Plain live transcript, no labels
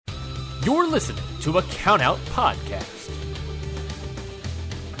You're listening to a Countout Podcast.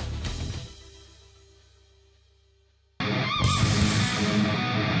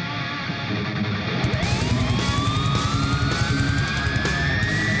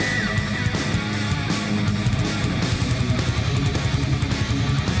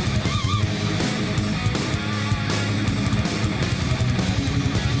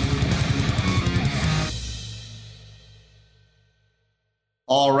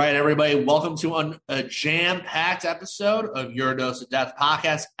 All right, everybody, welcome to a jam-packed episode of Your Dose of Death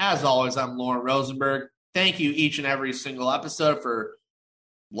podcast. As always, I'm Lauren Rosenberg. Thank you each and every single episode for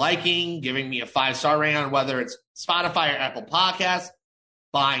liking, giving me a 5-star rating on whether it's Spotify or Apple Podcasts,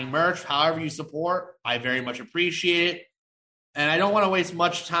 buying merch, however you support. I very much appreciate it. And I don't want to waste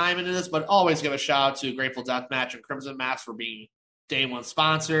much time into this, but always give a shout out to Grateful Deathmatch and Crimson Mask for being day one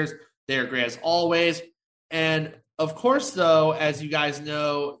sponsors. They are great as always. And of course, though, as you guys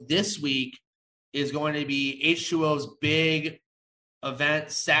know, this week is going to be H2O's big event,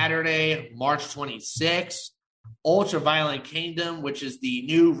 Saturday, March 26th, Ultravoilent Kingdom, which is the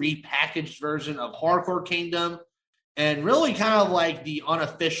new repackaged version of Hardcore Kingdom, and really kind of like the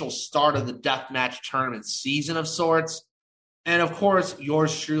unofficial start of the Deathmatch tournament season of sorts. And, of course,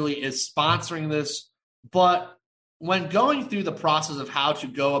 yours truly is sponsoring this. But when going through the process of how to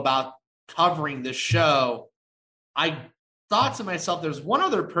go about covering this show, I thought to myself, there's one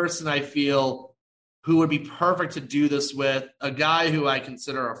other person I feel who would be perfect to do this with, a guy who I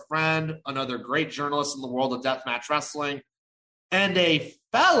consider a friend, another great journalist in the world of deathmatch wrestling, and a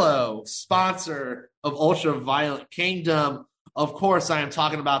fellow sponsor of Ultravoilent Kingdom. Of course, I am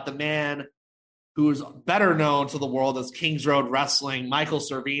talking about the man who is better known to the world as Kings Road Wrestling, Michael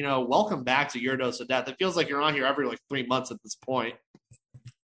Cervino. Welcome back to Your Dose of Death. It feels like you're on here every 3 months at this point.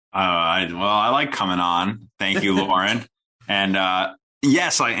 I like coming on. Thank you, Lauren. And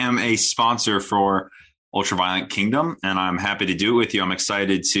yes, I am a sponsor for Ultraviolent Kingdom, and I'm happy to do it with you. I'm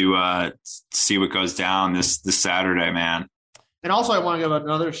excited to see what goes down this Saturday, man. And also, I want to give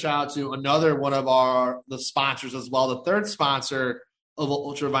another shout out to another one of the sponsors as well, the third sponsor of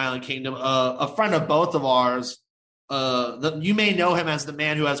Ultraviolent Kingdom, a friend of both of ours. You may know him as the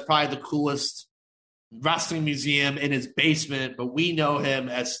man who has probably the coolest wrestling museum in his basement, but we know him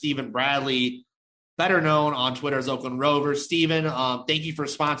as Stephen Bradley, better known on Twitter as Oakland Rover. Stephen, thank you for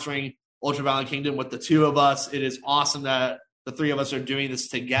sponsoring Ultraviolent Kingdom with the two of us. It is awesome that the three of us are doing this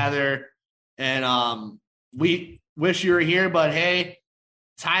together, and we wish you were here, but hey,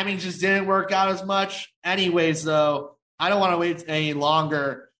 timing just didn't work out as much. Anyways, though, I don't want to wait any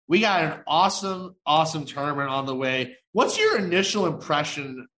longer. We got an awesome tournament on the way. What's your initial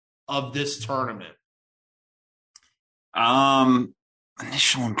impression of this tournament?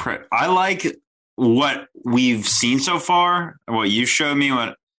 Initial impression. I like what we've seen so far, what you showed me,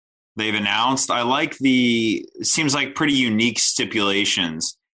 what they've announced. I like seems like pretty unique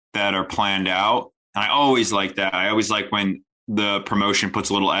stipulations that are planned out. And I always like that. I always like when the promotion puts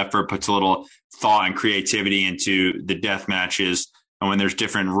a little effort, puts a little thought and creativity into the death matches, and when there's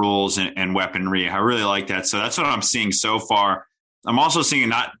different rules and weaponry. I really like that. So that's what I'm seeing so far. I'm also seeing,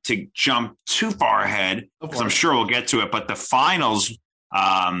 not to jump too far ahead, because I'm sure we'll get to it, but the finals,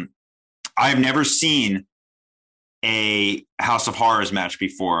 I've never seen a House of Horrors match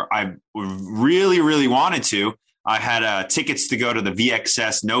before. I really, really wanted to. I had tickets to go to the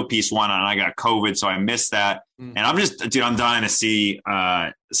VXS No Peace one, and I got COVID, so I missed that. And I'm dying to see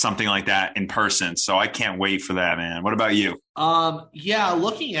something like that in person. So I can't wait for that, man. What about you? Yeah,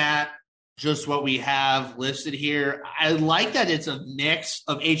 looking at just what we have listed here, I like that it's a mix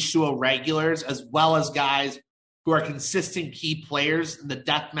of H2O regulars as well as guys who are consistent key players in the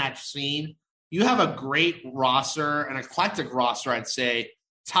deathmatch scene. You have a great roster, an eclectic roster, I'd say,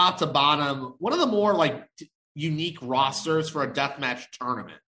 top to bottom. One of the more unique rosters for a deathmatch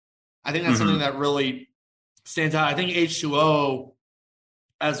tournament. I think that's something that really stands out. I think H2O,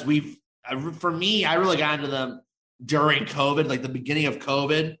 for me, I really got into them during COVID, like the beginning of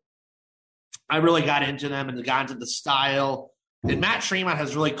COVID. I really got into them and got into the style. And Matt Tremont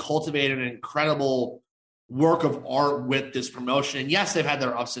has really cultivated an incredible work of art with this promotion. And yes, they've had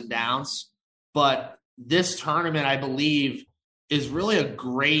their ups and downs, but this tournament, I believe, is really a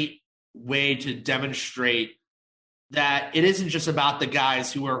great way to demonstrate that it isn't just about the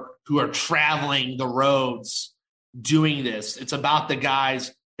guys who are traveling the roads doing this. It's about the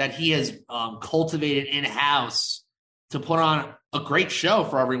guys that he has cultivated in-house to put on a great show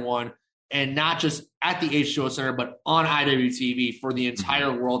for everyone. And not just at the H2O Center, but on IWTV for the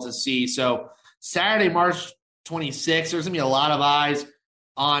entire world to see. So Saturday, March 26th, there's going to be a lot of eyes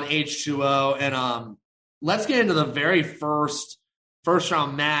on H2O. And let's get into the very first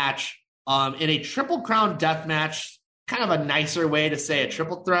round match. In a Triple Crown death match, kind of a nicer way to say a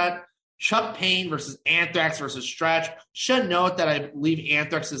triple threat, Chuck Payne versus Anthrax versus Stretch. Should note that I believe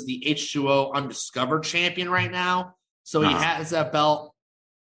Anthrax is the H2O undiscovered champion right now. So he has that belt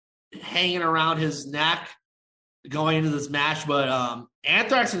hanging around his neck going into this match. But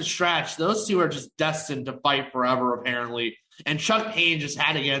Anthrax and Stretch, those two are just destined to fight forever, apparently. And Chuck Payne just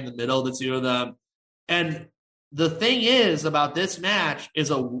had to get in the middle of the two of them. And the thing is about this match is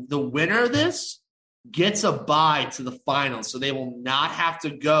the winner of this gets a bye to the finals. So they will not have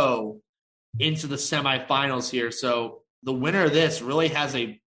to go into the semifinals here. So the winner of this really has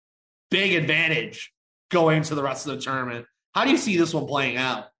a big advantage going to the rest of the tournament. How do you see this one playing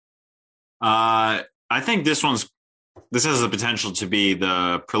out? I think this has the potential to be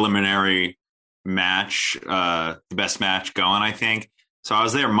the preliminary match, the best match going, I think. So I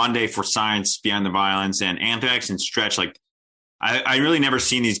was there Monday for Science Behind the Violence, and Anthrax and Stretch, like, I really never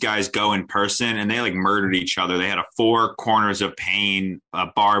seen these guys go in person, and they like murdered each other. They had a 4 Corners of Pain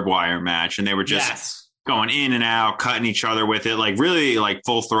barbed wire match, and they were just going in and out, cutting each other with it, like really like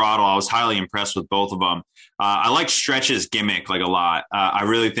full throttle. I was highly impressed with both of them. I like Stretch's gimmick like a lot. I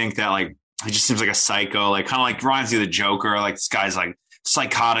really think that like he just seems like a psycho, like kind of like reminds you of the Joker. Like this guy's like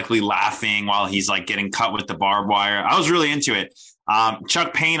psychotically laughing while he's like getting cut with the barbed wire. I was really into it.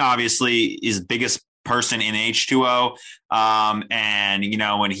 Chuck Payne obviously is biggest person in H2O. And, you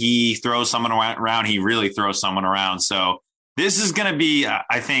know, when he throws someone around, he really throws someone around. So this is going to be,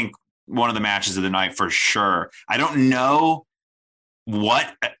 I think, one of the matches of the night for sure. I don't know what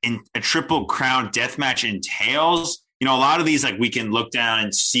a Triple Crown death match entails. You know, a lot of these, like, we can look down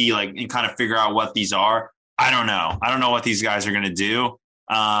and see, like, and kind of figure out what these are. I don't know. I don't know what these guys are going to do.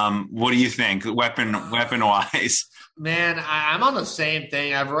 What do you think, weapon wise? Man, I'm on the same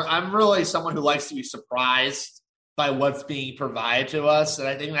thing. I'm really someone who likes to be surprised by what's being provided to us, and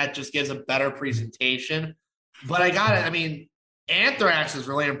I think that just gives a better presentation. But I got it. I mean, Anthrax has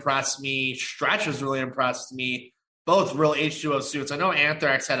really impressed me. Stretch has really impressed me. Both real H2O suits. I know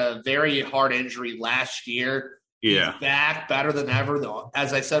Anthrax had a very hard injury last year. Yeah. He's back better than ever, though.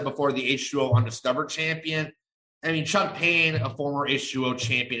 As I said before, the H2O undiscovered champion. I mean, Chuck Payne, a former H2O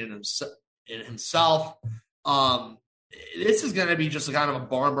champion in himself. This is going to be just kind of a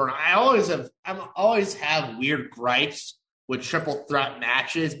barn burner. I always have weird gripes with triple threat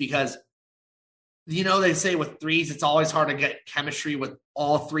matches because, you know, they say with threes, it's always hard to get chemistry with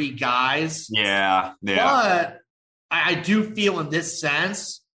all 3 guys. Yeah. But I do feel in this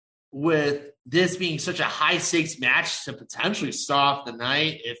sense, with this being such a high stakes match to potentially start off the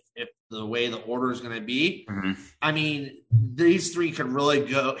night, if the way the order is going to be, I mean, these 3 could really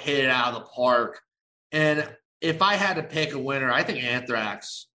go hit it out of the park. And if I had to pick a winner, I think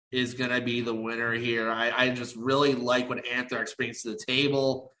Anthrax is going to be the winner here. I just really like what Anthrax brings to the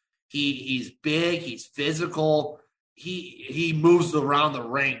table. He's big, he's physical, he moves around the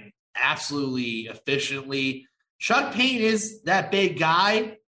ring absolutely efficiently. Chuck Payne is that big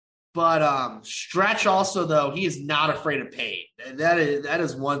guy, but Stretch also, though, he is not afraid of pain. That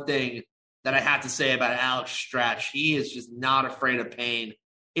is one thing that I have to say about Alex Stretch. He is just not afraid of pain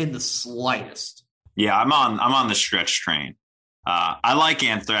in the slightest. Yeah, I'm on the Stretch train. I like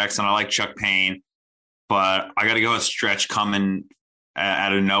Anthrax and I like Chuck Payne, but I got to go with Stretch coming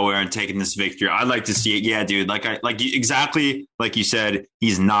out of nowhere and taking this victory. I'd like to see it. Yeah, dude. Exactly like you said,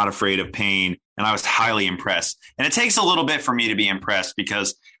 he's not afraid of pain, and I was highly impressed. And it takes a little bit for me to be impressed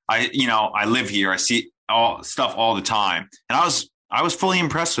because I live here. I see stuff all the time, and I was fully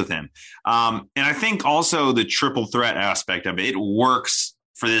impressed with him. And I think also the triple threat aspect of it works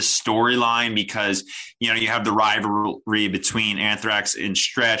for this storyline because, you know, you have the rivalry between Anthrax and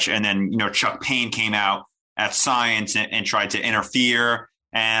Stretch, and then, you know, Chuck Payne came out at Science and tried to interfere.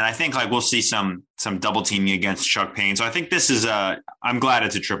 And I think like we'll see some double teaming against Chuck Payne. So I think this is I'm glad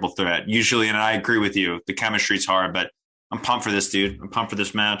it's a triple threat usually. And I agree with you. The chemistry's hard, but I'm pumped for this, dude. I'm pumped for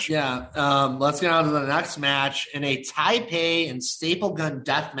this match. Yeah. Let's get on to the next match in a Taipei and Staple Gun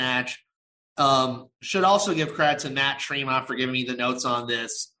death match. Should also give credit to Matt Tremont for giving me the notes on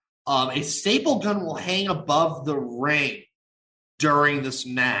this. A staple gun will hang above the ring during this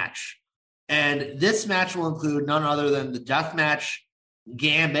match. And this match will include none other than the deathmatch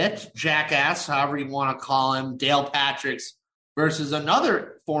Gambit, Jackass, however you want to call him, Dale Patricks, versus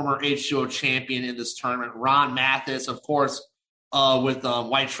another former H2O champion in this tournament, Ron Mathis, of course, with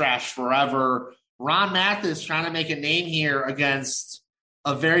White Trash Forever. Ron Mathis trying to make a name here against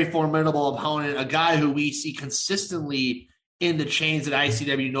a very formidable opponent, a guy who we see consistently in the chains at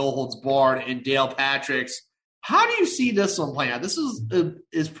ICW No Holds Barred, and Dale Patricks. How do you see this one playing out? This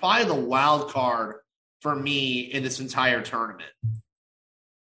is probably the wild card for me in this entire tournament.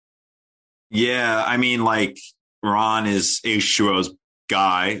 Yeah, I mean, like Ron is H2O's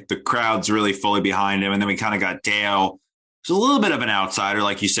guy. The crowd's really fully behind him, and then we kind of got Dale. He's a little bit of an outsider,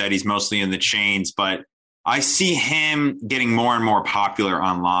 like you said. He's mostly in the chains, but I see him getting more and more popular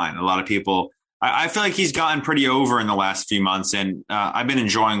online. A lot of people, I feel like he's gotten pretty over in the last few months, and I've been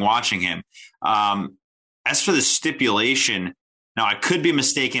enjoying watching him. As for the stipulation, now I could be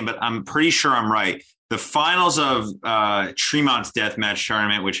mistaken, but I'm pretty sure I'm right. The finals of Tremont's deathmatch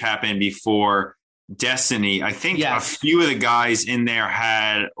tournament, which happened before Destiny, I think a few of the guys in there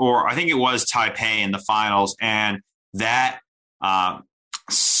had, or I think it was Taipei in the finals, and that,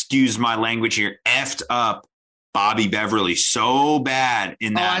 excuse my language here, effed up Bobby Beverly so bad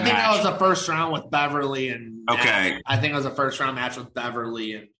in that I think match. that was the first round with Beverly and okay. I think it was the first round match with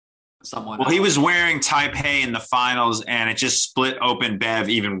Beverly and someone Well, else. he was wearing Taipei in the finals, and it just split open Bev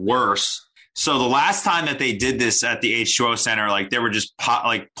even worse. So the last time that they did this at the H2O Center, like there were just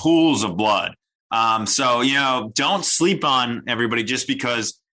pools of blood. So, don't sleep on everybody just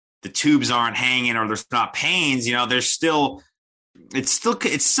because the tubes aren't hanging or there's not pains. There's still, it's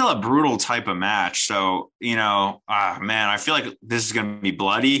still a brutal type of match. So, man, I feel like this is going to be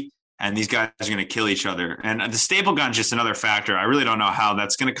bloody and these guys are going to kill each other. And the staple gun's just another factor. I really don't know how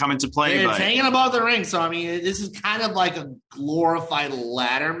that's going to come into play. It's hanging above the ring. So, I mean, this is kind of like a glorified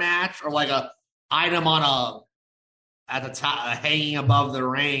ladder match or like a item on at the top, hanging above the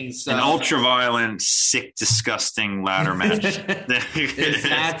ring. So. An ultraviolet, sick, disgusting ladder match.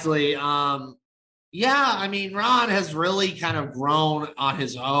 Exactly. I mean, Ron has really kind of grown on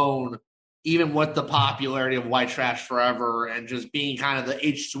his own, even with the popularity of White Trash Forever and just being kind of the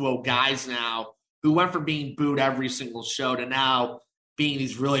H2O guys now who went from being booed every single show to now being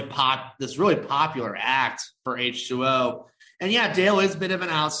this really popular act for H2O. And yeah, Dale is a bit of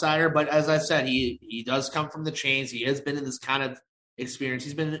an outsider, but as I said, he does come from the chains. He has been in this kind of experience.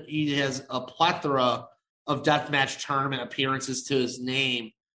 He has a plethora of deathmatch tournament appearances to his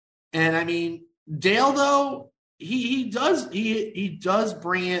name. And I mean, Dale though, he does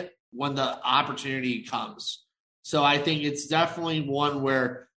bring it when the opportunity comes. So I think it's definitely one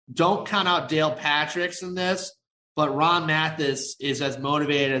where don't count out Dale Patricks in this, but Ron Mathis is as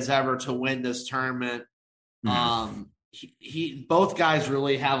motivated as ever to win this tournament. Mm-hmm. Both guys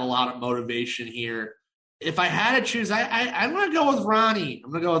really have a lot of motivation here. If I had to choose, I'm going to go with Ronnie.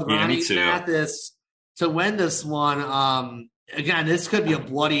 I'm going to go with Ronnie Mathis to win this one. Again, this could be a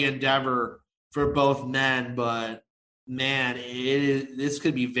bloody endeavor for both men, but man, this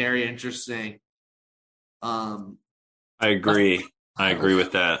could be very interesting. I agree. I agree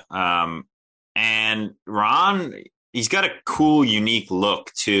with that. And Ron, he's got a cool, unique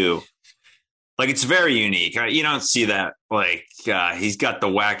look too. Like it's very unique. You don't see that. Like he's got the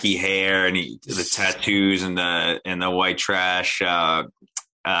wacky hair and the tattoos and the white trash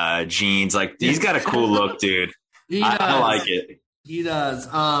jeans. Like he's got a cool look, dude. I like it. He does.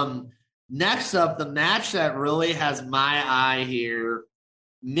 Next up, the match that really has my eye here: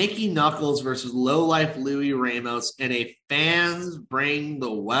 Mickey Knuckles versus Low Life Louis Ramos in a fans bring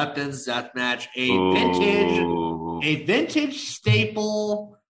the weapons death match. A vintage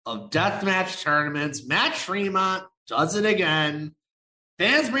staple of deathmatch tournaments. Matt Tremont does it again.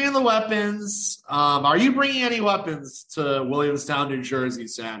 Fans bringing the weapons. Are you bringing any weapons to Williamstown, New Jersey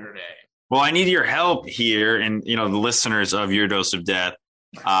Saturday? Well, I need your help here, and the listeners of Your Dose of Death.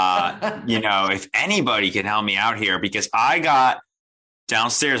 If anybody can help me out here, because I got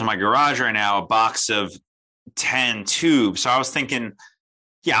downstairs in my garage right now a box of 10 tubes. So I was thinking,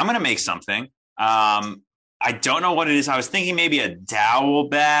 I'm going to make something. I don't know what it is. I was thinking maybe a dowel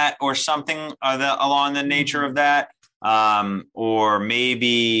bat or something along the nature of that. Or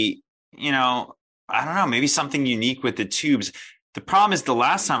maybe, I don't know, maybe something unique with the tubes. The problem is the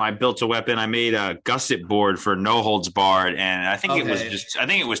last time I built a weapon, I made a gusset board for No Holds Barred. And I think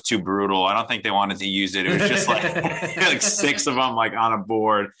it was too brutal. I don't think they wanted to use it. It was just like 6 of them like on a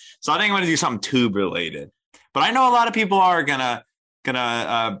board. So I think I'm going to do something tube related. But I know a lot of people are gonna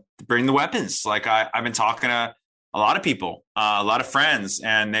bring the weapons. Like I've been talking to a lot of people, a lot of friends,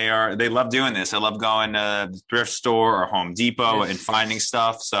 and they love doing this. They love going to the thrift store or Home Depot and finding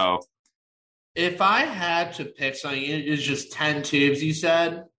stuff. So if I had to pick something, it's just 10 tubes. You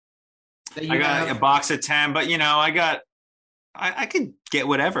said that I got a box of 10, but I could get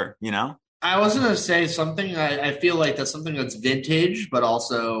whatever. I was gonna say something. I feel like that's something that's vintage, but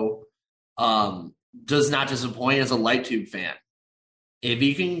also does not disappoint as a light tube fan. If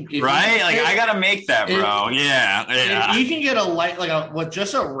you can, I gotta make that, bro. Yeah. If you can get a light, with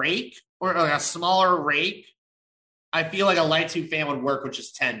just a rake or like a smaller rake, I feel like a light tube fan would work with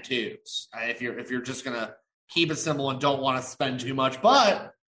just 10 tubes. If you're just gonna keep it simple and don't want to spend too much,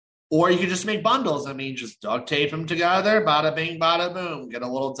 but Or you could just make bundles. I mean, just duct tape them together, bada bing, bada boom. Get a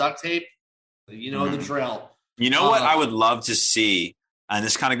little duct tape. You know the drill. You know what I would love to see, and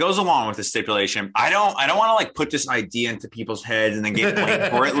this kind of goes along with the stipulation. I don't want to like put this idea into people's heads and then get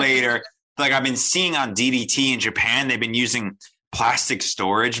blamed for it later. Like I've been seeing on DDT in Japan, they've been using plastic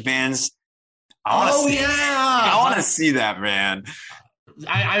storage bins. I want to see that, man.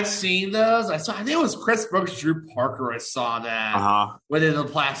 I've seen those. I think it was Chris Brooks, Drew Parker. I saw that within the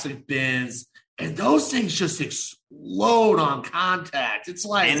plastic bins, and those things just explode on contact. It's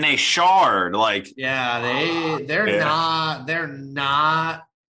like, and they shard. Like, they're not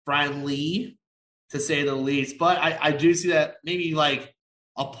friendly, to say the least. But I do see that maybe like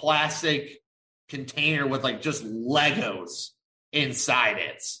a plastic container with like just Legos inside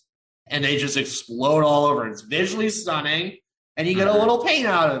it, and they just explode all over. It's visually stunning. And you get a little paint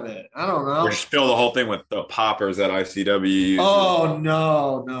out of it. I don't know. Or just fill the whole thing with the poppers that ICW uses. Oh,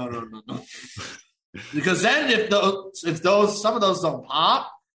 no. Because then if some of those don't pop,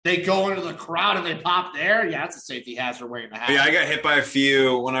 they go into the crowd and they pop there. Yeah, it's a safety hazard wearing the hat. Yeah, I got hit by a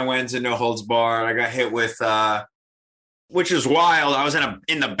few when I went to No Holds Barred. I got hit with, which is wild. I was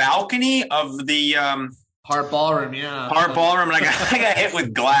in the balcony of the Hart Ballroom, yeah. Hart Ballroom, and I got hit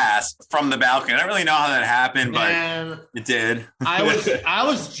with glass from the balcony. I don't really know how that happened, but it did. I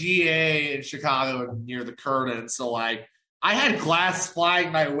was GA in Chicago near the curtain, so like I had glass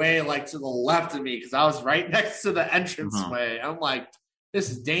flying my way like to the left of me because I was right next to the entranceway. I'm like, this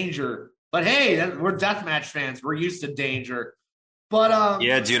is danger. But hey, we're deathmatch fans. We're used to danger. But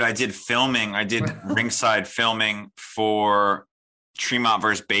yeah, dude, I did filming. I did ringside filming for Tremont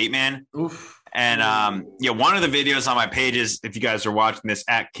versus Bateman. Oof. And one of the videos on my pages, if you guys are watching this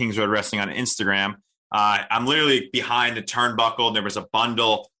at Kings Road Wrestling on Instagram, I'm literally behind the turnbuckle. There was a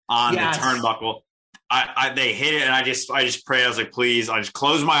bundle on the turnbuckle. They hit it, and I just prayed. I was like, please. I just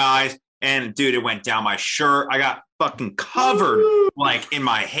closed my eyes, and dude, it went down my shirt. I got fucking covered like in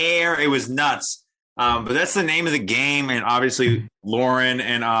my hair. It was nuts. But that's the name of the game, and obviously Lauren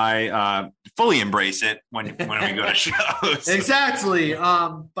and I fully embrace it when we go to shows. Exactly.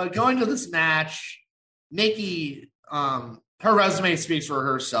 But going to this match, Nikki, her resume speaks for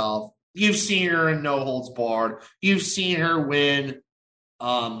herself. You've seen her in No Holds Barred. You've seen her win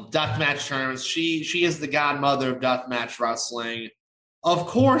deathmatch tournaments. She is the godmother of deathmatch wrestling. Of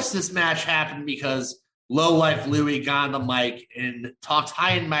course, this match happened because Low Life Louie got on the mic and talked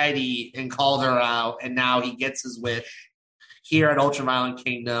high and mighty and called her out, and now he gets his wish here at Ultraviolent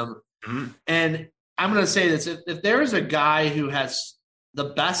Kingdom. Mm-hmm. And I'm going to say this. If there is a guy who has the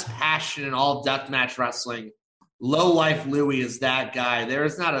best passion in all deathmatch wrestling, Low Life Louie is that guy. There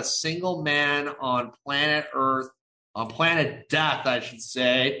is not a single man on planet Earth, on planet Death, I should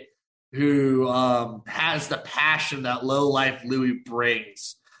say, who has the passion that Low Life Louie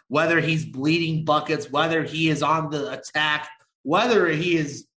brings. Whether he's bleeding buckets, whether he is on the attack, whether he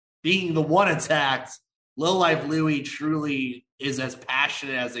is being the one attacked, Low Life Louie truly is as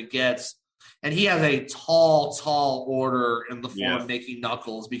passionate as it gets. And he has a tall order in the form of Nikki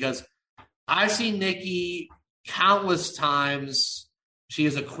Knuckles, because I've seen Nikki countless times. She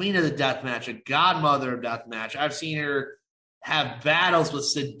is a queen of the deathmatch, a godmother of deathmatch. I've seen her have battles with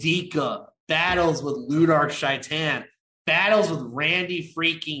Sadiqa, battles with Ludar Shaitan, battles with Randy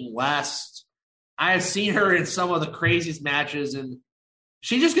freaking West. I have seen her in some of the craziest matches, and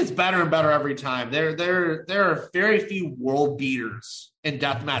she just gets better and better every time. There are very few world beaters in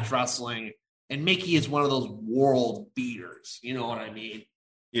deathmatch wrestling, and Mickey is one of those world beaters. You know what I mean?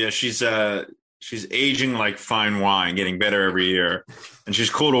 Yeah, she's aging like fine wine, getting better every year, and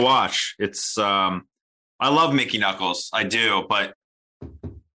she's cool to watch. It's I love Mickey Knuckles, I do, but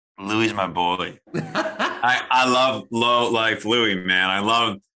Louie's my boy. I love Low Life Louie,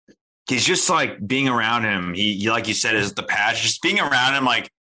 man. He's just like being around him. He like you said, is the passion. Just being around him, like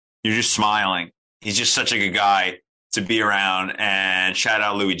you're just smiling. He's just such a good guy to be around. And shout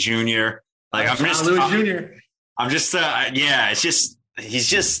out Louie Jr. Like it's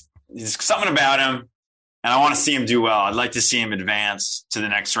just he's something about him, and I want to see him do well. I'd like to see him advance to the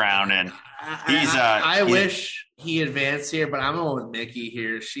next round. And I wish he advanced here, but I'm going with Mickey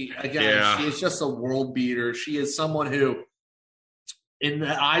here. She is just a world beater. She is someone who, in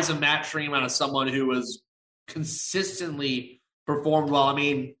the eyes of Matt Tremont, is someone who has consistently performed well. I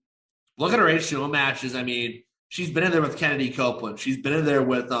mean, look at her H2O matches. I mean, she's been in there with Kennedy Copeland. She's been in there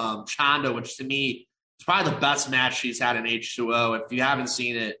with Chanda, which to me is probably the best match she's had in H2O. If you haven't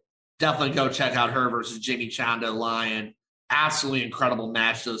seen it, definitely go check out her versus Jimmy Chanda Lion. Absolutely incredible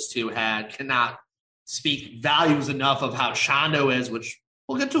match those two had. Cannot speak values enough of how Chando is, which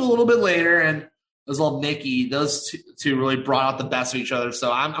we'll get to a little bit later. And as well Mickey. Those two really brought out the best of each other.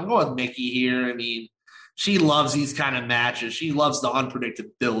 So I'm going with Mickey here. I mean, she loves these kind of matches. She loves the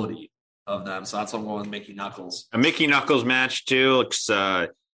unpredictability of them. So that's what I'm going with Mickey Knuckles. A Mickey Knuckles match too looks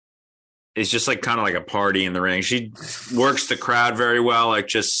it's just like kind of like a party in the ring. She works the crowd very well. Like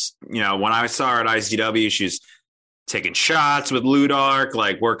just, when I saw her at ICW, she's taking shots with Ludark,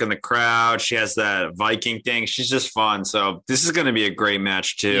 like working the crowd. She has that Viking thing. She's just fun. So this is going to be a great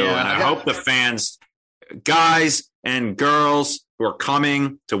match too. Yeah, and I hope the fans, guys and girls who are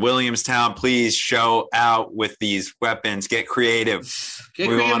coming to Williamstown, please show out with these weapons. Get creative.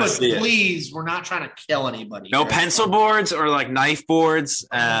 Please. We're not trying to kill anybody. No pencil boards or like knife boards.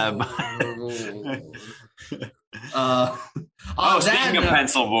 Speaking of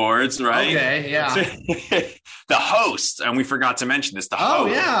pencil boards, right? Okay, yeah. The host, and we forgot to mention this,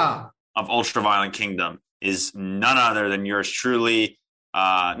 of Ultraviolent Kingdom is none other than yours truly,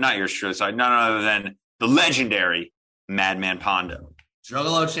 none other than the legendary Madman Pondo.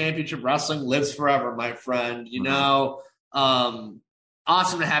 Juggalo Championship Wrestling lives forever, my friend. Awesome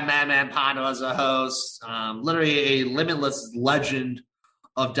to have Madman Pondo as a host. Literally a limitless legend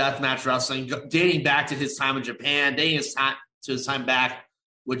of deathmatch wrestling, dating back to his time in Japan, dating to his time back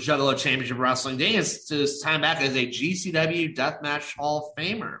with Juggalo Championship Wrestling, dating to his time back as a GCW Deathmatch Hall of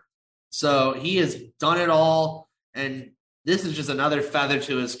Famer. So he has done it all, and this is just another feather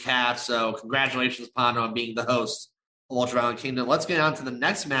to his cap. So congratulations, Pondo, on being the host of Ultraviolet Kingdom. Let's get on to the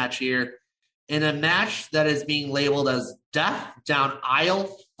next match here. In a match that is being labeled as Death Down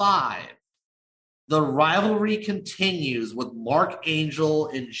Aisle 5, the rivalry continues with Mark Angel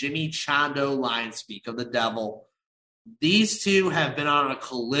and Jimmy Chando Lionspeak of the Devil. These two have been on a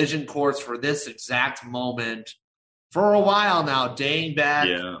collision course for this exact moment for a while now, dating back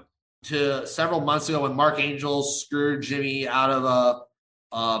to several months ago when Mark Angel screwed Jimmy out of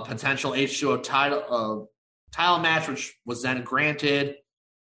a potential H2O title match, which was then granted.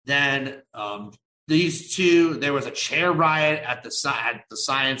 Then these two, there was a chair riot at the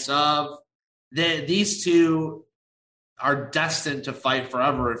Science of. These two are destined to fight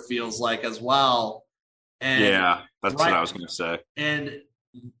forever, it feels like, as well. And that's what I was going to say. And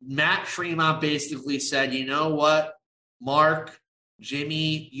Matt Tremont basically said, you know what, Mark,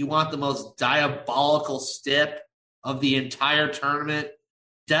 Jimmy, you want the most diabolical stip of the entire tournament?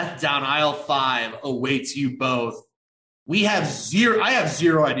 Death Down Aisle 5 awaits you both. I have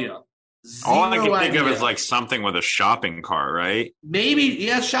zero idea. All I can think of is like something with a shopping cart, right? Maybe,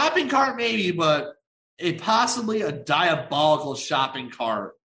 shopping cart, maybe, but possibly a diabolical shopping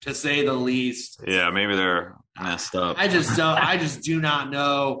cart, to say the least. Yeah, maybe they're messed up. I just do not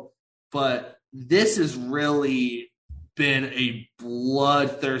know. But this has really been a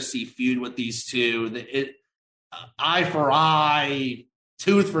bloodthirsty feud with these two. Eye for eye,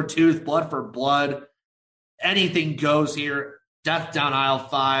 tooth for tooth, blood for blood. Anything goes here. Death Down Aisle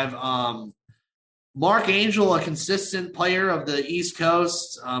 5. Mark Angel, a consistent player of the East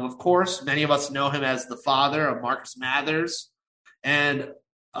Coast. Of course, many of us know him as the father of Marcus Mathers. And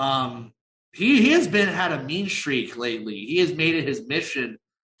he has had a mean streak lately. He has made it his mission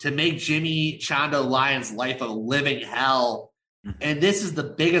to make Jimmy Chando Lyon's life a living hell. And this is the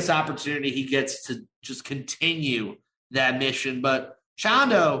biggest opportunity he gets to just continue that mission. But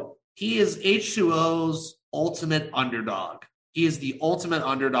Chando, he is H2O's ultimate underdog. He is the ultimate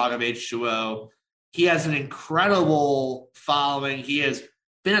underdog of H2O. He has an incredible following. He has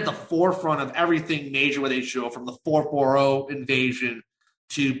been at the forefront of everything major with H2O, from the 440 invasion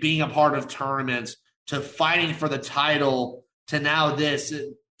to being a part of tournaments to fighting for the title to now this.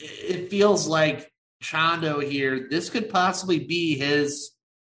 It feels like Chando here, this could possibly be his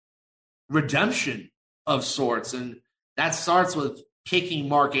redemption of sorts. And that starts with kicking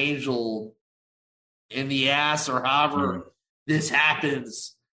Mark Angel in the ass or however this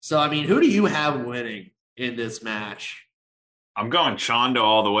happens. So, I mean, who do you have winning in this match? I'm going Chando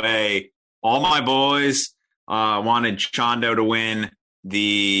all the way. All my boys wanted Chando to win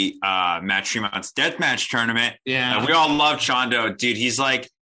the Matt Tremont's Deathmatch tournament. Yeah. And we all love Chando. Dude, he's like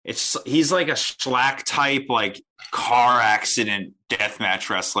a Slack type, like car accident deathmatch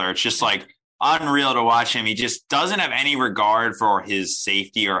wrestler. It's just like unreal to watch him. He just doesn't have any regard for his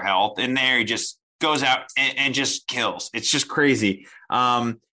safety or health in there. He just goes out and just kills. It's just crazy.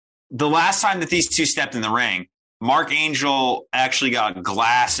 The last time that these two stepped in the ring, Mark Angel actually got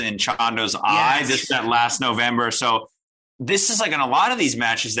glass in Chando's eye that last November. So this is like in a lot of these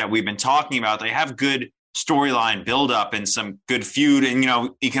matches that we've been talking about, they have good storyline buildup and some good feud. And,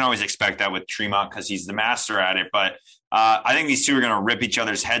 you can always expect that with Tremont because he's the master at it. But I think these two are going to rip each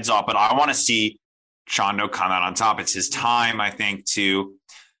other's heads off. But I want to see Chando come out on top. It's his time, I think, to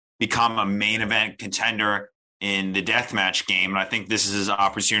become a main event contender in the deathmatch game. And I think this is his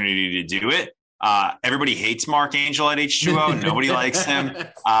opportunity to do it. Everybody hates Mark Angel at H2O. Nobody likes him.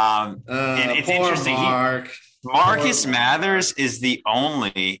 And it's interesting. Marcus Mathers is the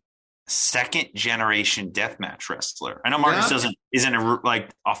only second generation deathmatch wrestler. I know Marcus isn't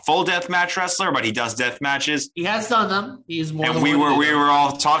a full deathmatch wrestler, but he does death matches. He has done them. He's more. And we were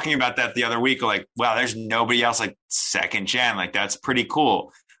all talking about that the other week. Like, wow, there's nobody else like second gen. Like, that's pretty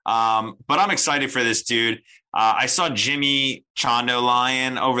cool. But I'm excited for this dude. I saw Jimmy Chondo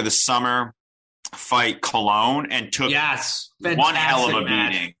Lion over the summer fight Cologne and took one hell of a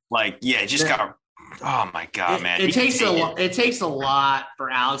beating. Like, just got. Oh my God, man! It takes a lot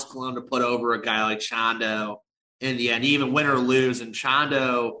for Alex Colon to put over a guy like Chondo in the end, even win or lose. And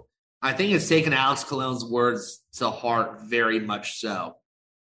Chondo, I think, has taken Alex Colon's words to heart very much so.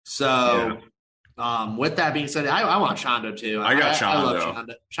 So, with that being said, I want Chondo too. I got Chondo. I love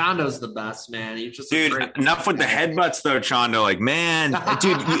Chondo. Chondo's the best, man. He's just enough with the headbutts though, Chondo. Like, man,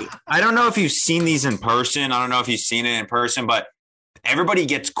 dude, I don't know if you've seen these in person. I don't know if you've seen it in person, but everybody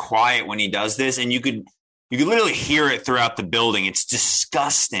gets quiet when he does this, and you could literally hear it throughout the building. It's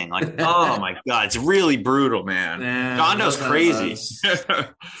disgusting. Like, oh my God, it's really brutal, man. Chondo's crazy.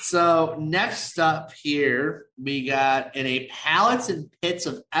 So next up here, we got in a pallets and pits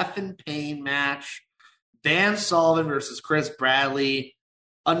of effing pain match, Bam Sullivan versus Chris Bradley.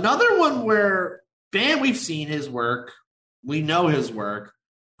 Another one where Bam, we've seen his work. We know his work.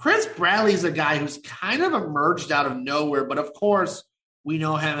 Chris Bradley's a guy who's kind of emerged out of nowhere, but of course, we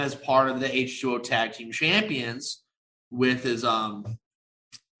know him as part of the H2O Tag Team Champions with his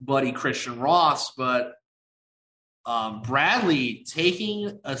buddy Christian Ross. But Bradley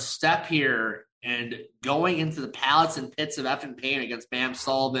taking a step here and going into the pallets and pits of effing pain against Bam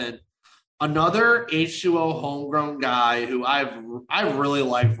Sullivan, another H2O homegrown guy who I really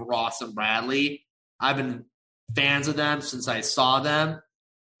like Ross and Bradley. I've been fans of them since I saw them.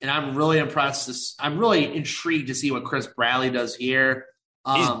 And I'm really impressed. I'm really intrigued to see what Chris Bradley does here.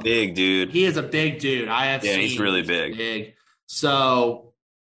 He's big, dude. He is a big dude. He's really big. So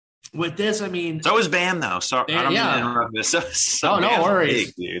with this, I mean, so is Bam though. So I don't mean to interrupt this. No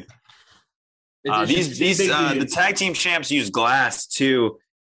worries, big, dude. The tag team champs use glass too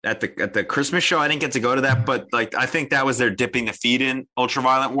at the Christmas show. I didn't get to go to that, but like I think that was their dipping the feet in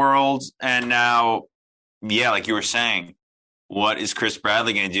Ultraviolet worlds, and now, like you were saying. What is Chris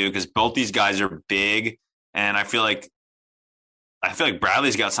Bradley going to do? Because both these guys are big, and I feel like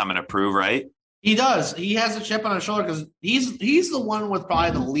Bradley's got something to prove, right? He does. He has a chip on his shoulder because he's the one with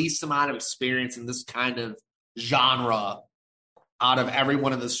probably the least amount of experience in this kind of genre out of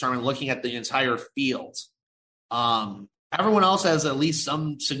everyone in this tournament. Looking at the entire field, everyone else has at least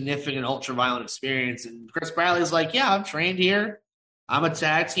some significant ultraviolet experience, and Chris Bradley's like, I'm trained here. I'm a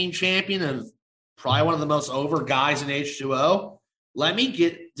tag team champion of probably one of the most over guys in H2O. Let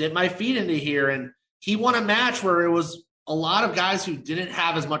me dip my feet into here. And he won a match where it was a lot of guys who didn't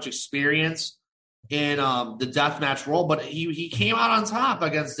have as much experience in the deathmatch role, but he came out on top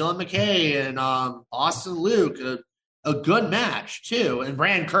against Dylan McKay and Austin Luke, a good match too, and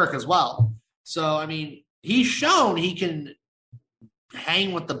Brandon Kirk as well. So, I mean, he's shown he can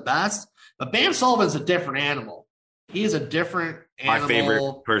hang with the best, but Bam Sullivan's a different animal. He is a different animal. My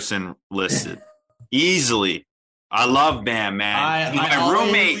favorite person listed. Easily. I love Bam, man. He's my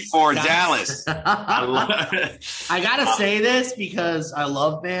roommate for Dallas. I got to say this because I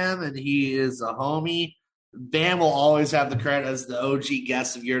love Bam and he is a homie. Bam will always have the credit as the OG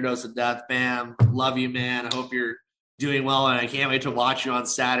guest of Your Dose of Death. Bam, love you, man. I hope you're doing well, and I can't wait to watch you on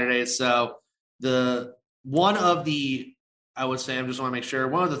Saturday. So one of the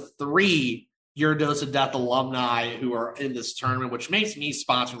 3 Your Dose of Death alumni who are in this tournament, which makes me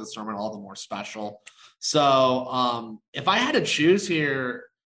sponsoring this tournament all the more special. So if I had to choose here,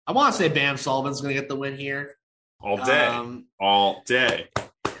 I want to say Bam Sullivan's going to get the win here. All day.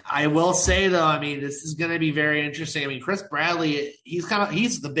 I will say, though, I mean, this is going to be very interesting. I mean, Chris Bradley, he's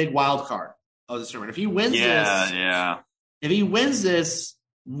the big wild card of this tournament. If he wins if he wins this,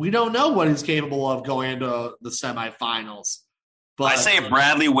 we don't know what he's capable of going into the semifinals. But I say if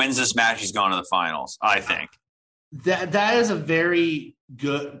Bradley wins this match, he's going to the finals, I think. That is a very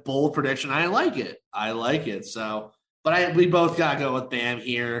good, bold prediction. I like it. So, but we both got to go with Bam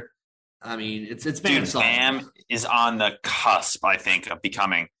here. I mean, it's Bam. Dude, Bam is on the cusp, I think, of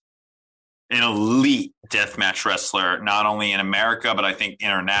becoming an elite deathmatch wrestler, not only in America, but I think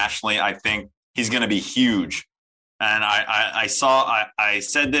internationally. I think he's going to be huge. And I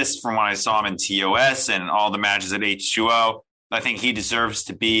said this from when I saw him in TOS and all the matches at H2O. I think he deserves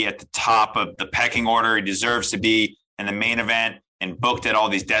to be at the top of the pecking order. He deserves to be in the main event. and booked at all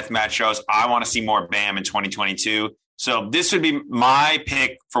these deathmatch shows. I want to see more Bam in 2022. So this would be my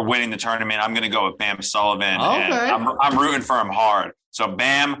pick for winning the tournament. I'm going to go with Bam Sullivan. Okay. And I'm rooting for him hard. So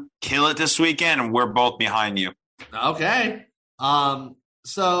Bam, kill it this weekend, and we're both behind you. Okay.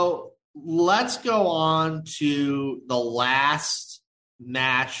 So let's go on to the last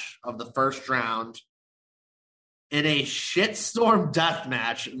match of the first round in a shitstorm death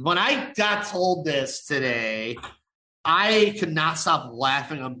match. When I got told this today, I could not stop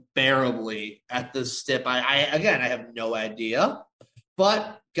laughing unbearably at this stip. I have no idea,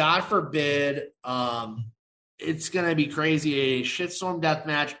 but God forbid, it's going to be crazy. A shitstorm death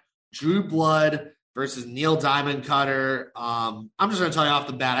match, Drew Blood versus Neil Diamond Cutter. I'm just going to tell you off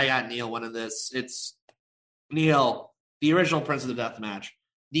the bat, I got Neil winning this. It's Neil, the original Prince of the Death Match.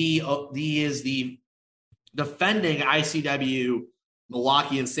 He is the defending ICW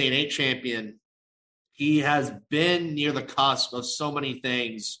Milwaukee Insane 8 champion. He has been near the cusp of so many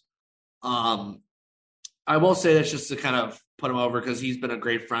things. I will say this just to kind of put him over because he's been a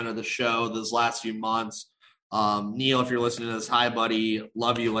great friend of the show this last few months. Neil, if you're listening to this, hi, buddy.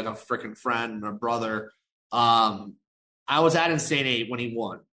 Love you like a freaking friend and a brother. I was at Insane 8 when he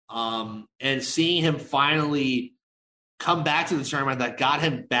won. And seeing him finally come back to the tournament that got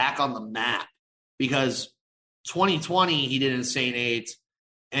him back on the map because 2020 he did Insane 8.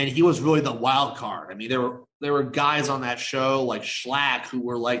 And he was really the wild card. I mean, there were guys on that show like Schlack who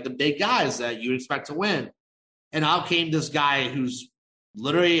were like the big guys that you expect to win. And out came this guy who's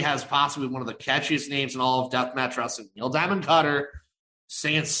literally has possibly one of the catchiest names in all of deathmatch wrestling, Neil Diamond Cutter,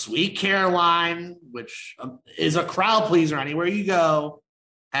 singing Sweet Caroline, which is a crowd pleaser anywhere you go,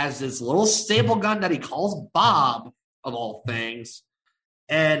 has this little staple gun that he calls Bob, of all things,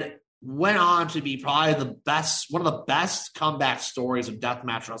 and went on to be probably one of the best comeback stories of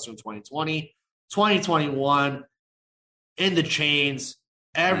deathmatch wrestling 2020, 2021, in the chains,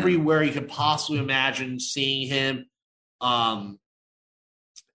 everywhere you could possibly imagine seeing him. And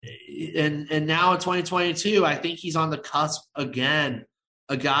now in 2022, I think he's on the cusp again,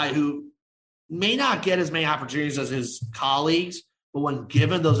 a guy who may not get as many opportunities as his colleagues, but when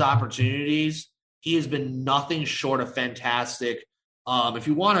given those opportunities, he has been nothing short of fantastic. If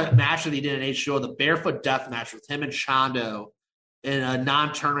you want a match that he did in H2O, the Barefoot Death Match with him and Chondo in a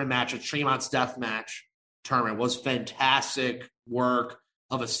non-tournament match at Tremont's Death Match tournament was fantastic work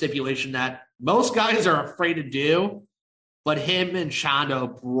of a stipulation that most guys are afraid to do, but him and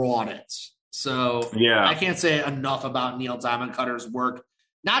Chondo brought it. So yeah, I can't say enough about Neil Diamond Cutter's work,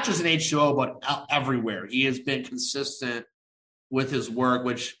 not just in H2O, but everywhere. He has been consistent with his work,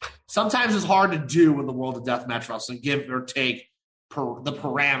 which sometimes is hard to do in the world of deathmatch wrestling, give or take the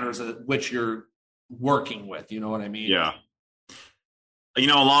parameters at which you're working with. You know what I mean? Yeah.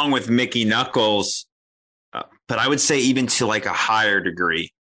 Along with Mickey Knuckles, but I would say even to like a higher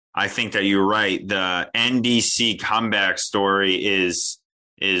degree, I think that you're right. The NDC comeback story is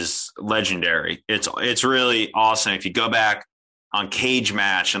legendary. It's really awesome. If you go back on Cage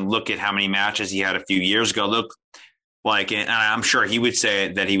Match and look at how many matches he had a few years ago, look like, and I'm sure he would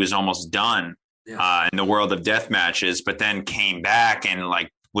say that he was almost done in the world of death matches, but then came back and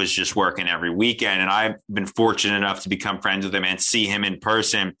like was just working every weekend. And I've been fortunate enough to become friends with him and see him in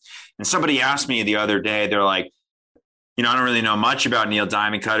person. And somebody asked me the other day, they're like, I don't really know much about Neil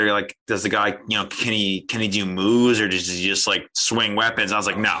Diamond Cutter. Like, does the guy, can he do moves or does he just like swing weapons? And I was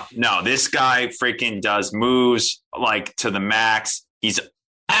like, no, this guy freaking does moves like to the max. He's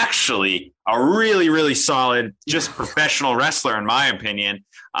actually a really, really solid, just professional wrestler, in my opinion.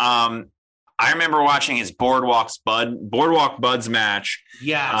 I remember watching his Boardwalk Buds match.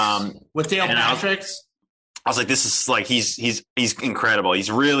 Yes. With Dale Patricks. I was like, this is like, he's incredible. He's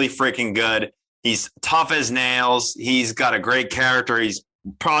really freaking good. He's tough as nails. He's got a great character. He's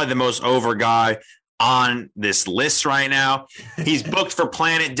probably the most over guy on this list right now. He's booked for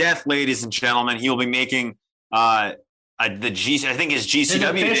Planet Death, ladies and gentlemen. He'll be making I think his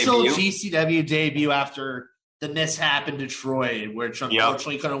GCW his official debut. GCW debut after the mishap in Detroit, which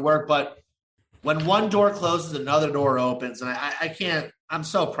unfortunately couldn't work. But when one door closes, another door opens. And I'm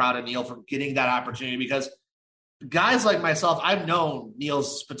so proud of Neil for getting that opportunity because guys like myself, I've known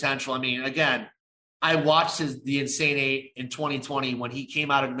Neil's potential. I mean, again, I watched the Insane 8 in 2020 when he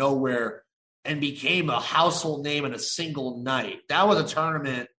came out of nowhere and became a household name in a single night. That was a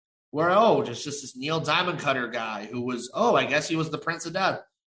tournament where, just this Neil Diamond Cutter guy who was, I guess he was the Prince of Death,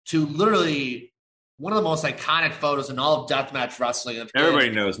 to literally one of the most iconic photos in all of deathmatch wrestling. Everybody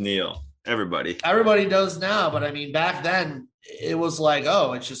knows Neil. Everybody does now. But I mean, back then it was like,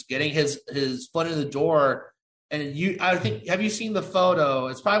 it's just getting his foot in the door. And I think, have you seen the photo?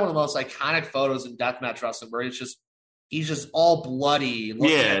 It's probably one of the most iconic photos in deathmatch wrestling where it's just he's just all bloody,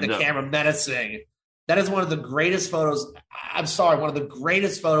 looking at the camera menacing. That is one of the greatest photos. I'm sorry, one of the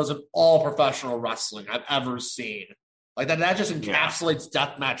greatest photos of all professional wrestling I've ever seen. Like that just encapsulates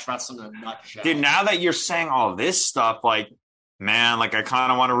deathmatch wrestling in a nutshell. Dude, now that you're saying all this stuff, like, man, like I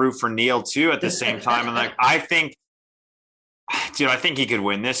kind of want to root for Neil too at the same time. And like, I think he could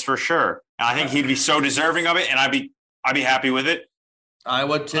win this for sure. And I think he'd be so deserving of it, and I'd be happy with it. I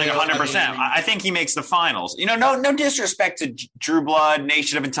would too. Like 100%. I think he makes the finals. No disrespect to Drew Blood,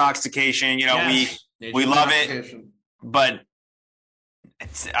 Nation of Intoxication. We love it, but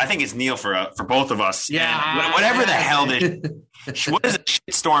I think it's Neil for both of us. Yeah, and whatever the hell what is a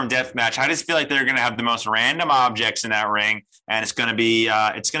shitstorm death match? I just feel like they're going to have the most random objects in that ring, and it's going to be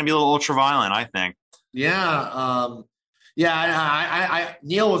a little ultra-violent, I think. Yeah, I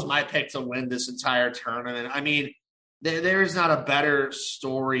Neil was my pick to win this entire tournament. I mean, there is not a better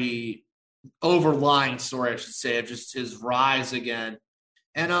overlying story, I should say, of just his rise again.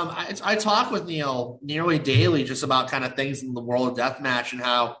 And I talk with Neil nearly daily just about kind of things in the world of deathmatch and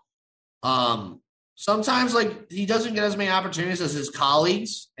how sometimes like he doesn't get as many opportunities as his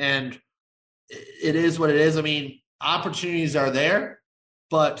colleagues, and it is what it is. I mean, opportunities are there,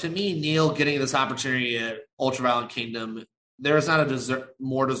 but to me, Neil getting this opportunity at Ultraviolet Kingdom, there is not a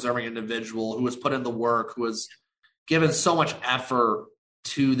more deserving individual who has put in the work, who has given so much effort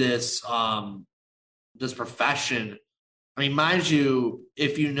to this this profession. I mean, mind you,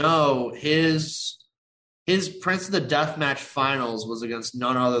 if you know, his Prince of the Deathmatch finals was against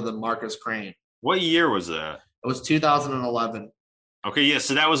none other than Marcus Crane. What year was that? It was 2011. Okay, yeah,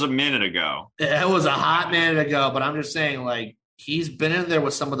 so that was a minute ago. It was a hot minute ago, but I'm just saying, like, he's been in there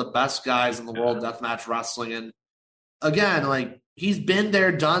with some of the best guys in the world of deathmatch wrestling. And again, like, he's been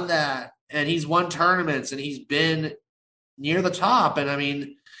there, done that, and he's won tournaments, and he's been near the top. And I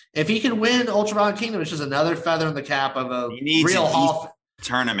mean, if he can win Ultraviolet Kingdom, it's just another feather in the cap of a real Hall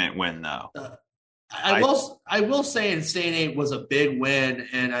tournament win, though. I will say Insane 8 was a big win,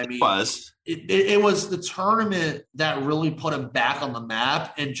 and I mean, it was the tournament that really put him back on the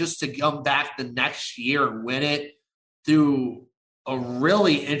map, and just to come back the next year and win it through a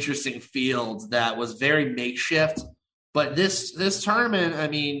really interesting field that was very makeshift. But this tournament, I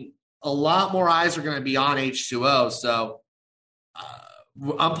mean, a lot more eyes are going to be on H2O, so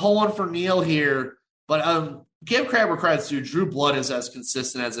I'm pulling for Neil here, but give credit where credit's due. Drew Blood is as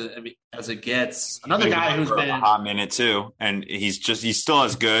consistent as it gets. Another guy who's been a hot minute too, and he's still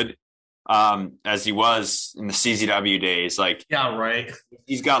as good as he was in the CZW days. Like, yeah, right.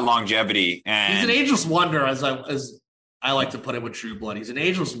 He's got longevity, and he's an ageless wonder, as I like to put it with Drew Blood. He's an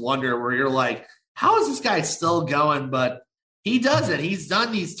ageless wonder where you're like, how is this guy still going? But he does it. He's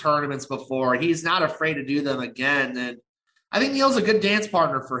done these tournaments before. He's not afraid to do them again, and I think Neil's a good dance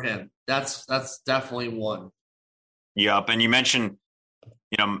partner for him. That's definitely one. Yep. And you mentioned,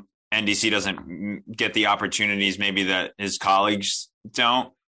 NDC doesn't get the opportunities maybe that his colleagues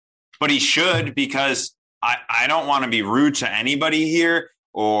don't, but he should, because I don't want to be rude to anybody here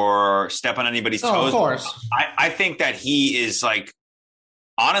or step on anybody's toes. Of course. I think that he is like,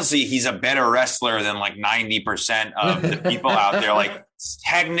 honestly, he's a better wrestler than like 90% of the people out there. Like,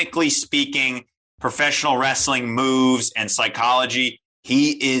 technically speaking, professional wrestling moves and psychology,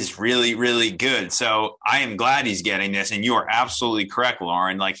 he is really, really good. So I am glad he's getting this. And you are absolutely correct,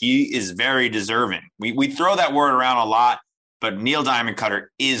 Lauren. Like, he is very deserving. We throw that word around a lot, but Neil Diamond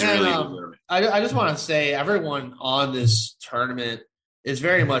Cutter is really deserving. I just want to say everyone on this tournament is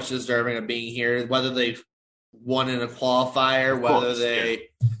very much deserving of being here, whether they've won in a qualifier,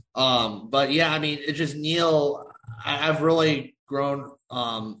 but yeah, I mean, it's just Neil. I've really grown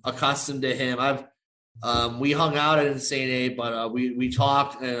accustomed to him. We hung out at Insane 8, but we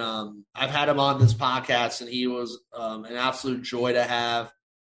talked, and I've had him on this podcast, and he was an absolute joy to have.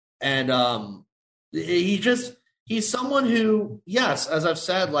 And he's someone who, yes, as I've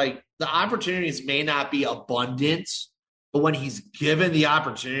said, like, the opportunities may not be abundant, but when he's given the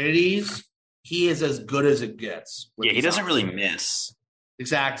opportunities, he is as good as it gets. Yeah, he doesn't really miss.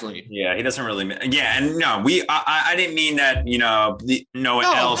 Exactly. Yeah, he doesn't really miss. Yeah, and no, I didn't mean that, no one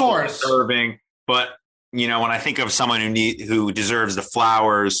else is deserving, but when I think of someone who deserves the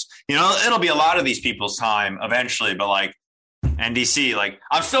flowers, it'll be a lot of these people's time eventually. But like NDC, like,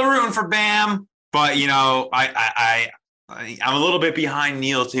 I'm still rooting for Bam, but I'm a little bit behind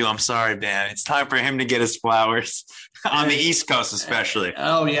Neil too. I'm sorry, Bam. It's time for him to get his flowers on the East Coast, especially.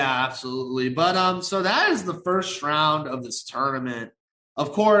 Oh yeah, absolutely. But so that is the first round of this tournament.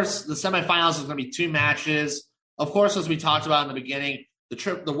 Of course, the semifinals is going to be 2 matches. Of course, as we talked about in the beginning,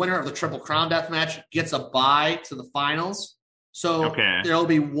 the winner of the Triple Crown Death match gets a bye to the finals. So There'll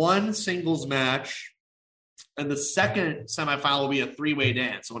be one singles match, and the second semifinal will be a 3-way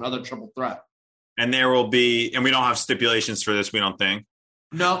dance, so another triple threat. And there will be, and we don't have stipulations for this, we don't think.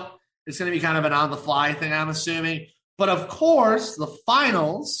 No, it's going to be kind of an on-the-fly thing, I'm assuming. But, of course, the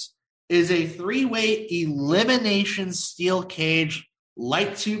finals is a 3-way elimination steel cage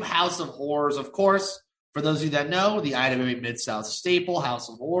light tube House of Horrors. Of course, for those of you that know, the IWA Mid-South staple, House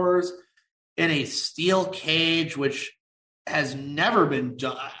of Horrors, in a steel cage, which has never been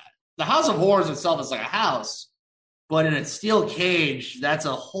done. The House of Horrors itself is like a house, but in a steel cage, that's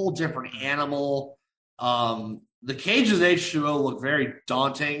a whole different animal. The cages H2O look very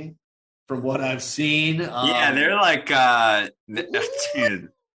daunting from what I've seen. Yeah, they're like, dude,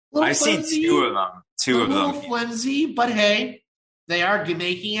 I've seen two of them. A little flimsy, but hey, they are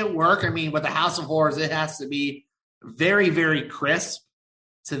making it work. I mean, with the House of Horrors, it has to be very, very crisp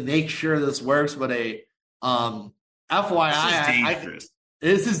to make sure this works. But FYI,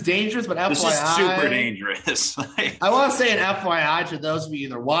 this is dangerous, but FYI, this is super dangerous. I want to say an FYI to those of you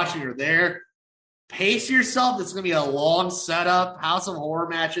either watching or there. Pace yourself. This is going to be a long setup. House of Horror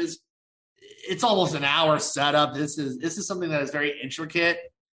matches. It's almost an hour setup. This is something that is very intricate.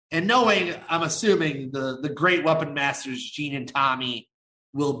 And knowing, I'm assuming the great weapon masters, Gene and Tommy,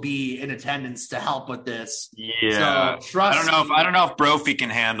 will be in attendance to help with this. Yeah. So trust I don't know if Brophy can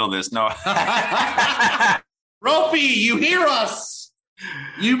handle this. No. Brophy, you hear us.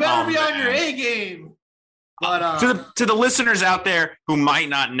 You better be on your A game. But to the listeners out there who might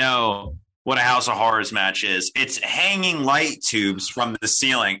not know what a House of Horrors match is, it's hanging light tubes from the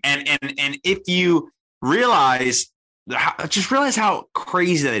ceiling. And if you realize how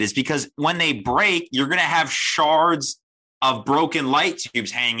crazy that is, because when they break, you're going to have shards of broken light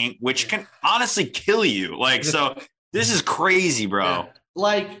tubes hanging, which can honestly kill you. Like, so this is crazy, bro. Yeah.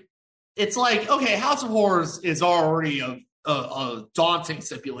 Like, it's like, okay, House of Horrors is already a daunting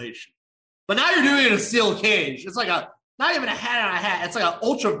stipulation, but now you're doing it in a steel cage. It's like not even a hat on a hat. It's like an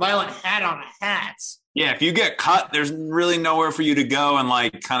ultraviolet hat on a hat. Yeah, if you get cut, there's really nowhere for you to go and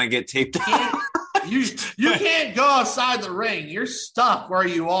like kind of get taped up. You can't go outside the ring. You're stuck where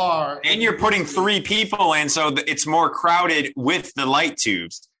you are. And you're putting 3 people in, so it's more crowded with the light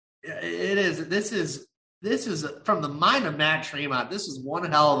tubes. It is. This is from the mind of Matt Tremont. This is one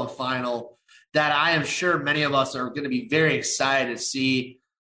hell of a final that I am sure many of us are going to be very excited to see.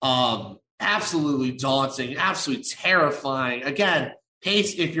 Absolutely daunting, absolutely terrifying. Again,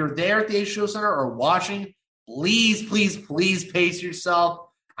 pace, if you're there at the H2O Center or watching, please pace yourself.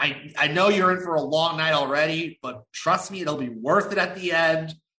 I know you're in for a long night already, but trust me, it'll be worth it at the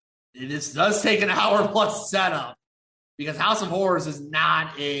end. This does take an hour plus setup because House of Horrors is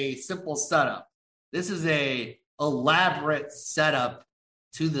not a simple setup. This is a elaborate setup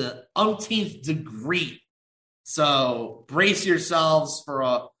to the umpteenth degree. So brace yourselves for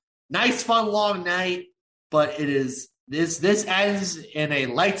a nice, fun, long night, but it is this ends in a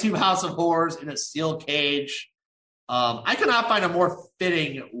light tube House of Horrors in a steel cage. I could not find a more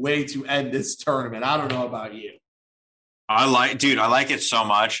fitting way to end this tournament. I don't know about you. I like it so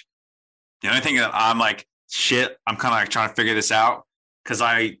much. The only thing that I'm like, shit, I'm kind of like trying to figure this out because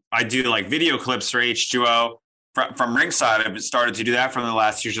I do like video clips for H2O from ringside. I've started to do that from the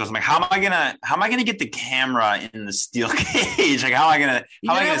last 2 years. I'm like, how am I gonna get the camera in the steel cage? Like, you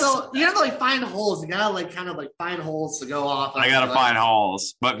have to like find holes. You gotta like kind of like find holes to go off. I gotta find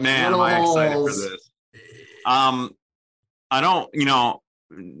holes, but man, am I excited for this. I don't,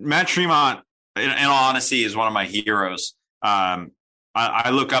 Matt Tremont, in all honesty, is one of my heroes. I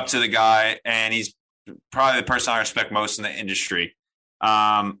look up to the guy, and he's probably the person I respect most in the industry.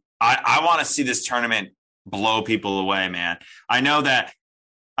 I want to see this tournament blow people away, man. I know that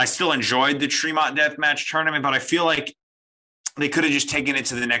I still enjoyed the Tremont Deathmatch tournament, but I feel like they could have just taken it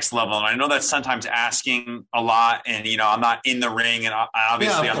to the next level. And I know that's sometimes asking a lot, and, I'm not in the ring, and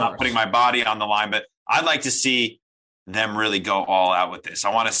obviously I'm not putting my body on the line, but I'd like to see them really go all out with this. I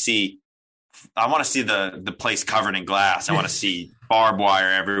want to see the place covered in glass. I want to see barbed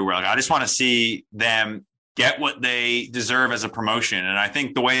wire everywhere. Like, I just want to see them get what they deserve as a promotion. And I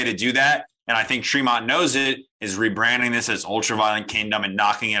think the way to do that, and I think Tremont knows it, is rebranding this as Ultraviolent Kingdom and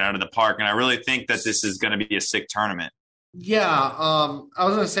knocking it out of the park. And I really think that this is going to be a sick tournament. Yeah, I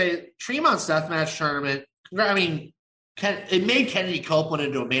was going to say Tremont's Deathmatch tournament, I mean, it made Kennedy Copeland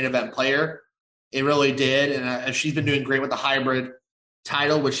into a main event player. It really did. And she's been doing great with the hybrid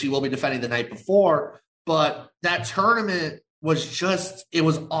title, which she will be defending the night before. But that tournament was it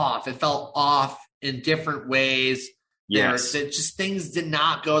was off. It felt off in different ways. Yes. Just things did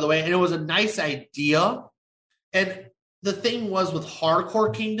not go the way. And it was a nice idea. And the thing was with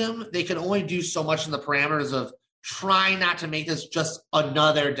Hardcore Kingdom, they could only do so much in the parameters of trying not to make this just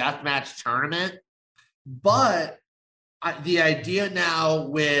another deathmatch tournament. But the idea now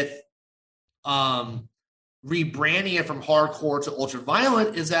with rebranding it from hardcore to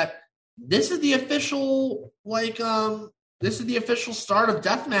ultraviolet is that this is the official this is the official start of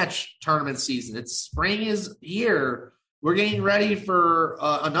deathmatch tournament season. It's spring is here. We're getting ready for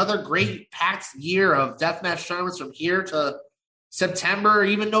another great packed year of deathmatch tournaments from here to September or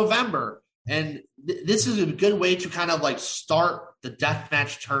even November. And this is a good way to kind of like start the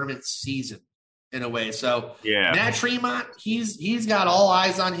deathmatch tournament season in a way. So yeah, Matt Tremont, he's got all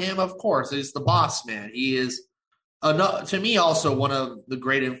eyes on him. Of course, he's the boss man. He is to me also one of the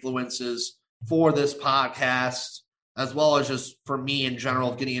great influences for this podcast, as well as just for me in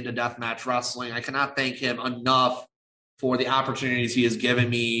general getting into deathmatch wrestling. I cannot thank him enough for the opportunities he has given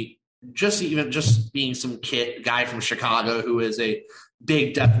me. Just being some guy from Chicago who is a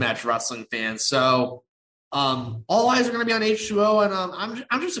big deathmatch wrestling fan. So all eyes are going to be on H2O, and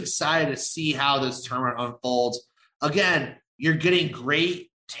I'm just excited to see how this tournament unfolds. Again, you're getting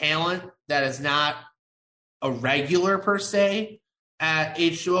great talent that is not a regular per se at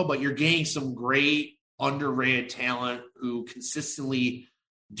H2O, but you're getting some great underrated talent who consistently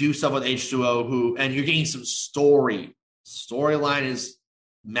do stuff with H2O, and you're getting some storyline is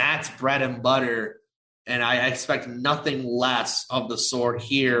Matt's bread and butter, and I expect nothing less of the sort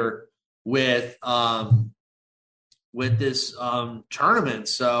here with this tournament.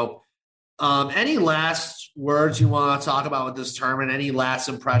 So any last words you want to talk about with this tournament? Any last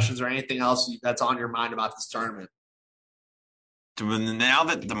impressions or anything else that's on your mind about this tournament? Now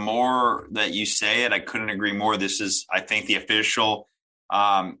that the more that you say it, I couldn't agree more. This is, I think, the official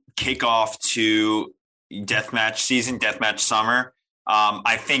kickoff to deathmatch season, deathmatch summer.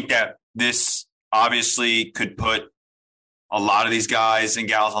 I think that this obviously could put a lot of these guys and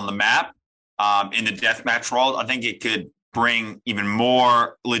gals on the map in the deathmatch world. I think it could bring even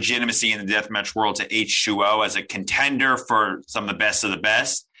more legitimacy in the deathmatch world to H2O as a contender for some of the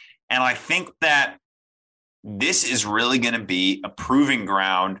best. And I think that this is really going to be a proving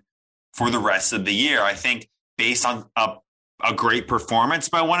ground for the rest of the year. I think based on a great performance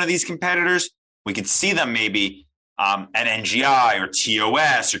by one of these competitors, we could see them maybe at NGI or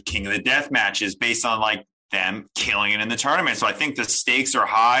TOS or King of the Death matches based on like them killing it in the tournament. So I think the stakes are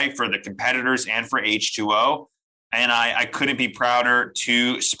high for the competitors and for H2O. And I couldn't be prouder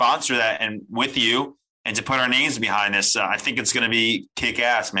to sponsor that and with you and to put our names behind this. I think it's going to be kick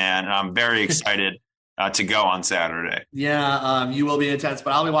ass, man. And I'm very excited to go on Saturday. Yeah, you will be intense,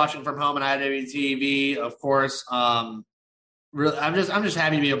 but I'll be watching from home on IWTV, of course. Really, I'm just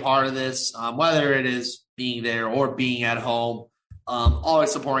happy to be a part of this, whether it is being there or being at home.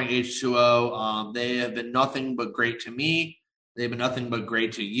 Always supporting H2O. They have been nothing but great to me. They've been nothing but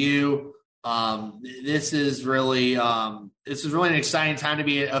great to you. This is really an exciting time to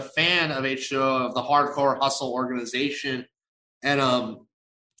be a fan of H2O, of the Hardcore Hustle organization. And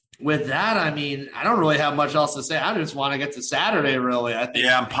with that, I mean, I don't really have much else to say. I just want to get to Saturday, really. I think.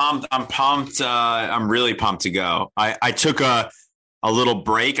 Yeah, I'm pumped. I'm really pumped to go. I took a little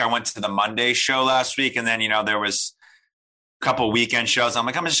break. I went to the Monday show last week, and then there was a couple weekend shows. I'm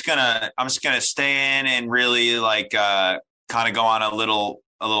like, I'm just gonna stay in and really like kind of go on a little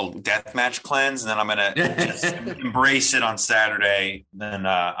deathmatch cleanse, and then I'm gonna just embrace it on Saturday. Then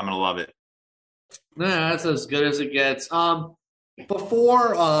I'm gonna love it. Yeah, that's as good as it gets.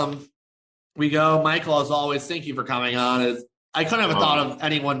 Before we go, Michael, as always, thank you for coming on. I couldn't have thought of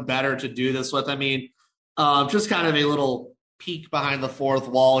anyone better to do this with. I mean, just kind of a little peek behind the fourth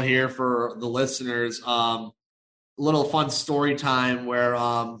wall here for the listeners. A little fun story time where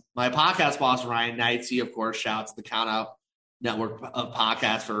my podcast boss, Ryan Knights, he, of course, shouts the Count Out Network of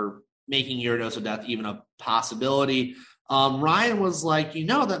podcasts for making Your Dose of Death even a possibility. Ryan was like,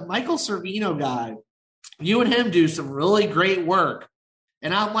 that Michael Cervino guy, you and him do some really great work.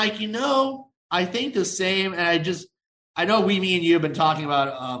 And I'm like, I think the same. And I know me and you have been talking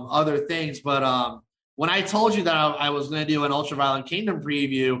about other things, but when I told you that I was going to do an Ultraviolet Kingdom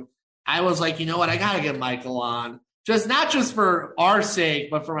preview, I was like, you know what? I got to get Michael on. Not just for our sake,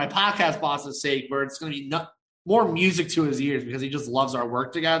 but for my podcast boss's sake, where it's going to be more music to his ears because he just loves our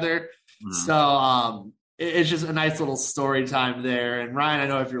work together. Mm-hmm. So it's just a nice little story time there. And Ryan, I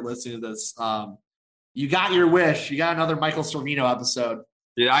know if you're listening to this, you got your wish. You got another Michael Cervino episode.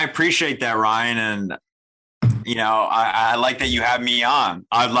 Dude, I appreciate that, Ryan. And, I like that you have me on.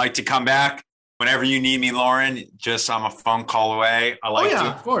 I'd like to come back whenever you need me, Lauren. I'm a phone call away.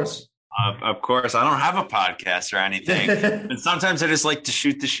 Of course. Of course. I don't have a podcast or anything. And sometimes I just like to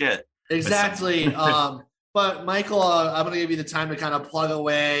shoot the shit. Exactly. But Michael, I'm going to give you the time to kind of plug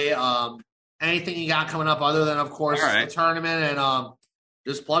away anything you got coming up other than, of course, the tournament. And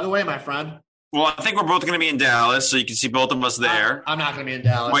just plug away, my friend. Well, I think we're both going to be in Dallas, so you can see both of us there. I'm not going to be in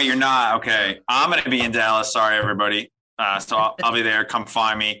Dallas. Wait, you're not? Okay. I'm going to be in Dallas. Sorry, everybody. So I'll be there. Come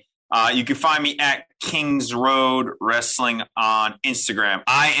find me. You can find me at Kings Road Wrestling on Instagram.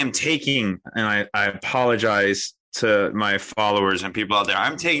 I am taking, and I apologize to my followers and people out there,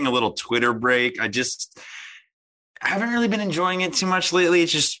 I'm taking a little Twitter break. I haven't really been enjoying it too much lately.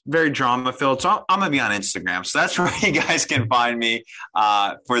 It's just very drama filled. So I'm going to be on Instagram. So that's where you guys can find me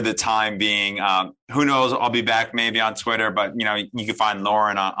for the time being. Who knows? I'll be back maybe on Twitter, but you can find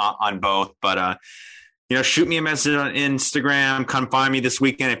Lauren on both. But shoot me a message on Instagram. Come find me this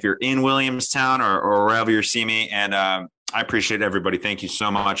weekend if you're in Williamstown or wherever you see me. And I appreciate everybody. Thank you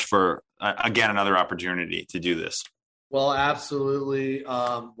so much for, again, another opportunity to do this. Well, absolutely.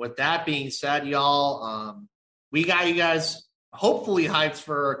 With that being said, y'all, we got you guys hopefully hyped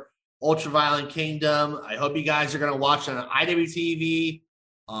for Ultraviolent Kingdom. I hope you guys are going to watch on IWTV.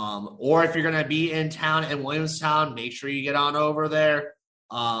 Or if you're going to be in town in Williamstown, make sure you get on over there.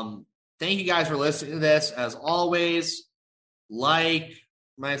 Thank you guys for listening to this. As always, like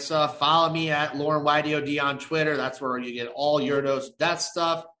my stuff, follow me at Lauren YDOD on Twitter. That's where you get all your dose of death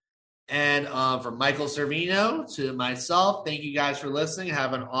stuff. And from Michael Cervino to myself, thank you guys for listening.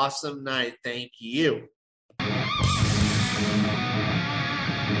 Have an awesome night. Thank you.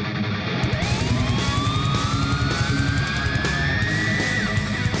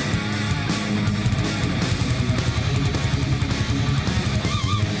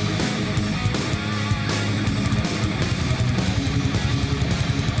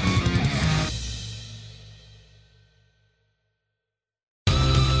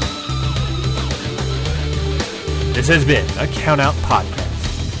 This has been a Count Out Podcast.